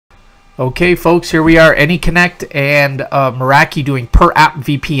Okay, folks, here we are, Anyconnect and Meraki doing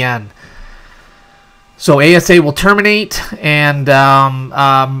PerAPP VPN. So ASA will terminate, and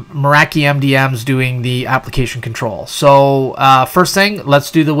Meraki MDM's doing the application control. So first thing,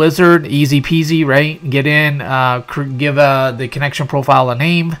 let's do the wizard, easy peasy, right? Get in, give the connection profile a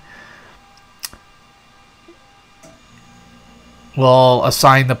name. We'll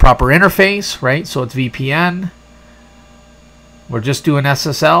assign the proper interface, right? So it's VPN. We're just doing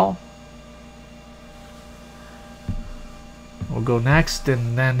SSL. We'll go next,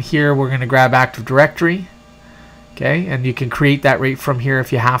 and then here we're going to grab Active Directory. Okay, and you can create that right from here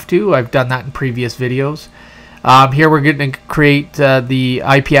if you have to. I've done that in previous videos. Here we're going to create the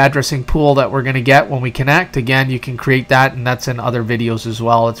IP addressing pool that we're going to get when we connect. Again, you can create that, and that's in other videos as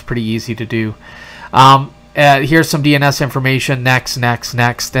well. It's pretty easy to do. Here's some DNS information, next,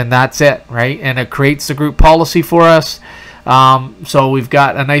 and that's it, right? And it creates the group policy for us. So we've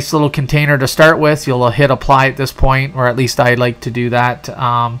got a nice little container to start with. You'll hit apply at this point, or at least I like to do that.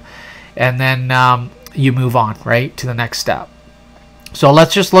 And then you move on, right, to the next step. So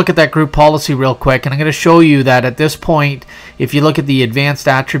let's just look at that group policy real quick. And I'm going to show you that at this point, if you look at the advanced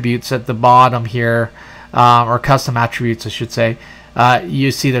attributes at the bottom here, or custom attributes, I should say, you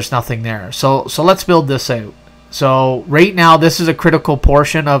see there's nothing there. So let's build this out. So right now, this is a critical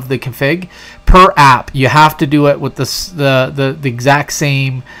portion of the config. PerAPP, you have to do it with the exact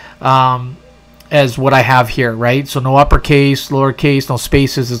same as what I have here, right? So no uppercase, lowercase, no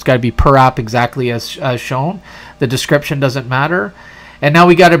spaces. It's got to be PerAPP exactly as shown. The description doesn't matter. And now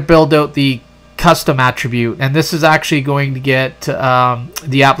we got to build out the custom attribute, and this is actually going to get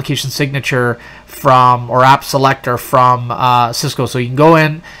the application signature from, or app selector from Cisco. So you can go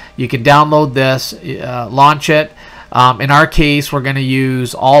in, you can download this, launch it. In our case, we're going to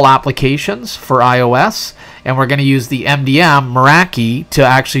use all applications for iOS, and we're going to use the MDM Meraki to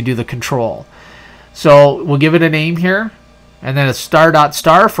actually do the control. So we'll give it a name here, and then it's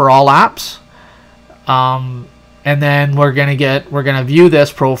star.star for all apps. And then we're going to view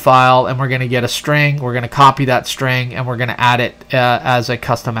this profile, and we're going to get a string. We're going to copy that string, and we're going to add it as a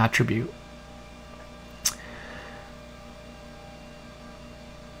custom attribute.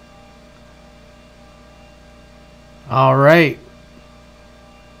 All right.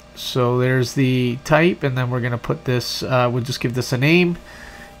 So there's the type, and then we're going to put this, we'll just give this a name.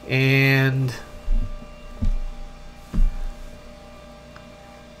 And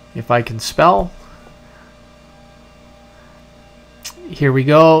if I can spell. Here we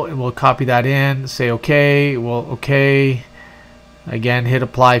go, and we'll copy that in, say okay, well, okay. Again, hit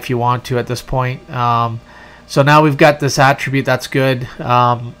apply if you want to at this point. So now we've got this attribute, that's good.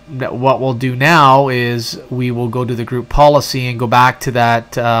 What we'll do now is we will go to the group policy and go back to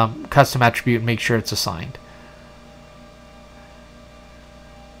that custom attribute and make sure it's assigned.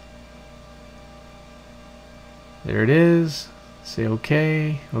 There it is. Say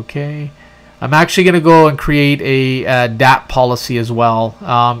okay, okay. I'm actually going to go and create a DAT policy as well,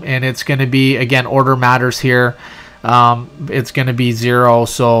 and it's going to be, again, order matters here. It's going to be 0,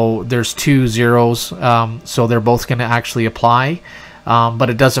 so there's 2 zeros, so they're both going to actually apply, but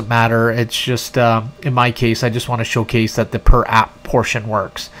it doesn't matter. It's just, in my case, I just want to showcase that the PerAPP portion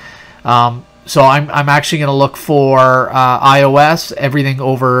works. So I'm actually going to look for iOS, everything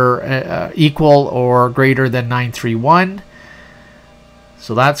over equal or greater than 931.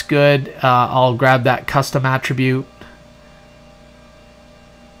 So that's good. I'll grab that custom attribute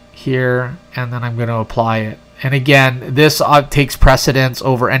here, and then I'm going to apply it. And again, this takes precedence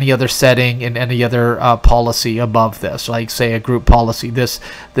over any other setting and any other policy above this, like say a group policy. This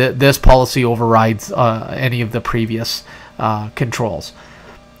policy overrides any of the previous controls.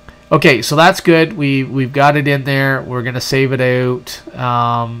 Okay, so that's good. We've got it in there. We're going to save it out,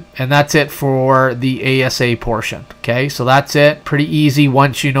 and that's it for the ASA portion. Okay, so that's it. Pretty easy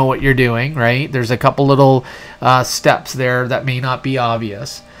once you know what you're doing, right? There's a couple little steps there that may not be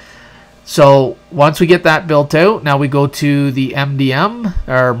obvious. So once we get that built out, now we go to the MDM,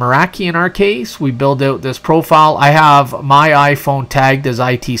 or Meraki in our case. We build out this profile. I have my iPhone tagged as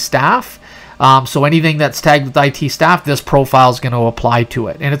IT staff. So anything that's tagged with IT staff, this profile is going to apply to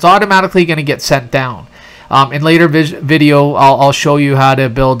it, and it's automatically going to get sent down. In later video, I'll show you how to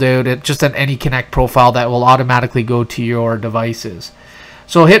build out just an Anyconnect profile that will automatically go to your devices.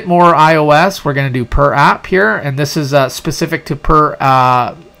 So hit more iOS. We're going to do PerAPP here, and this is specific to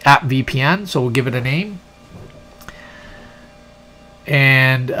PerAPP VPN. So we'll give it a name.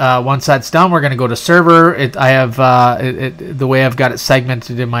 And once that's done, we're going to go to server. I have the way I've got it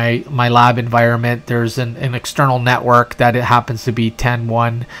segmented in my lab environment. There's an external network that it happens to be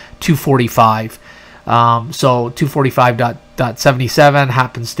 10.1.245. So 245.77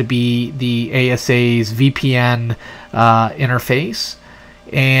 happens to be the ASA's VPN interface.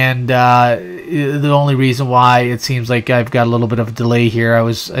 And the only reason why it seems like I've got a little bit of a delay here,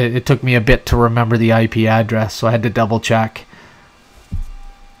 it took me a bit to remember the IP address, so I had to double check.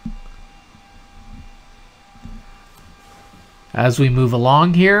 As we move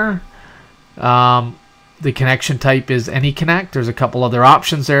along here, the connection type is Anyconnect. There's a couple other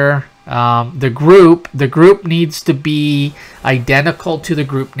options there. The group needs to be identical to the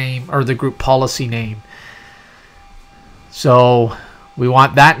group name or the group policy name. So we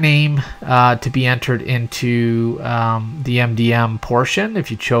want that name to be entered into the MDM portion if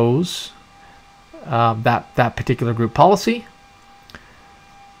you chose that particular group policy.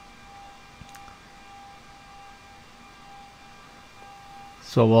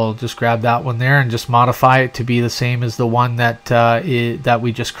 So we'll just grab that one there and just modify it to be the same as the one that that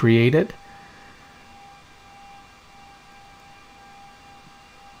we just created.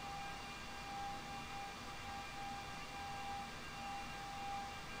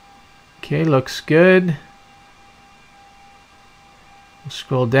 Okay, looks good. We'll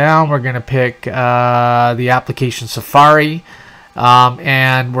scroll down. We're going to pick the application Safari.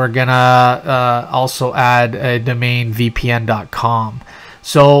 And we're going to also add a domain vpn.com.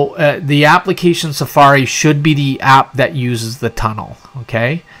 So the application Safari should be the app that uses the tunnel.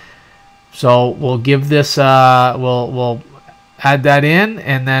 Okay, so we'll give this we'll add that in,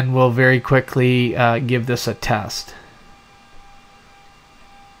 and then we'll very quickly give this a test.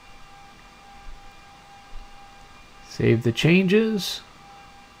 Save the changes.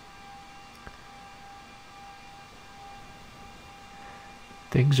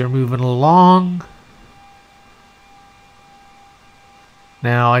 Things are moving along.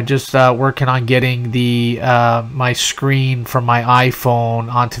 Now I just working on getting the my screen from my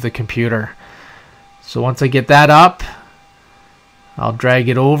iPhone onto the computer. So once I get that up, I'll drag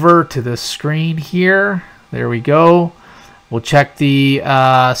it over to the screen here. There we go. We'll check the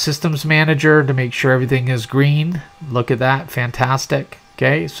systems manager to make sure everything is green. Look at that, fantastic.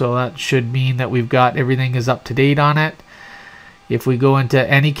 Okay, so that should mean that we've got everything is up to date on it. If we go into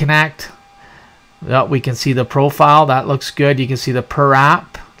Anyconnect, we can see the profile. That looks good. You can see the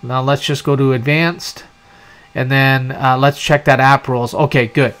PerAPP. Now let's just go to advanced, and then let's check that app rules. Okay,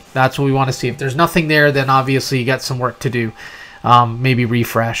 good. That's what we want to see. If there's nothing there, then obviously you got some work to do. Maybe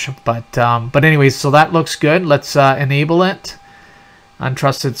refresh. But anyways, so that looks good. Let's enable it.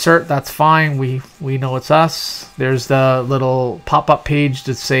 Untrusted cert. That's fine. We know it's us. There's the little pop-up page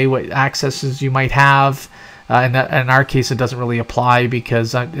to say what accesses you might have. In our case, it doesn't really apply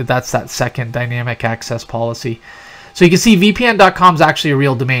because that's that second dynamic access policy. So you can see VPN.com is actually a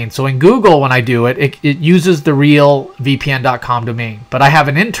real domain. So in Google, when I do it uses the real VPN.com domain. But I have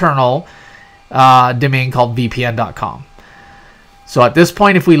an internal domain called VPN.com. So at this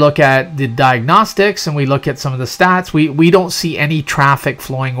point, if we look at the diagnostics and we look at some of the stats, we don't see any traffic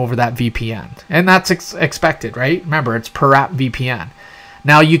flowing over that VPN. And that's expected, right? Remember, it's PerAPP VPN.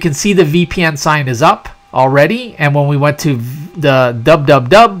 Now you can see the VPN sign is up already, and when we went to the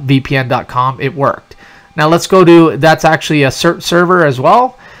www.vpn.com, it worked. Now let's go to, that's actually a cert server as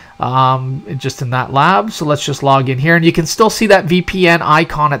well, just in that lab. So let's just log in here, and you can still see that VPN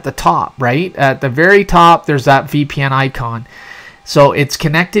icon at the top, right? At the very top, there's that VPN icon. So it's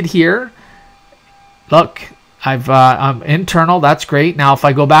connected here. Look, I'm internal. That's great. Now if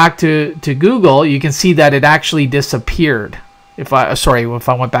I go back to Google, you can see that it actually disappeared. If I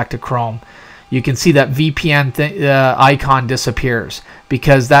went back to Chrome, you can see that VPN icon disappears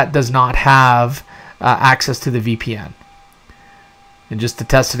because that does not have access to the VPN. And just to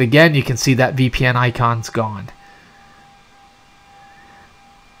test it again, you can see that VPN icon's gone.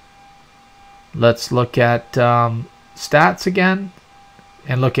 Let's look at stats again,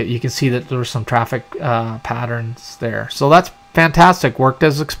 and look at, you can see that there were some traffic patterns there. So that's fantastic, worked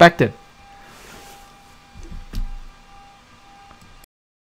as expected.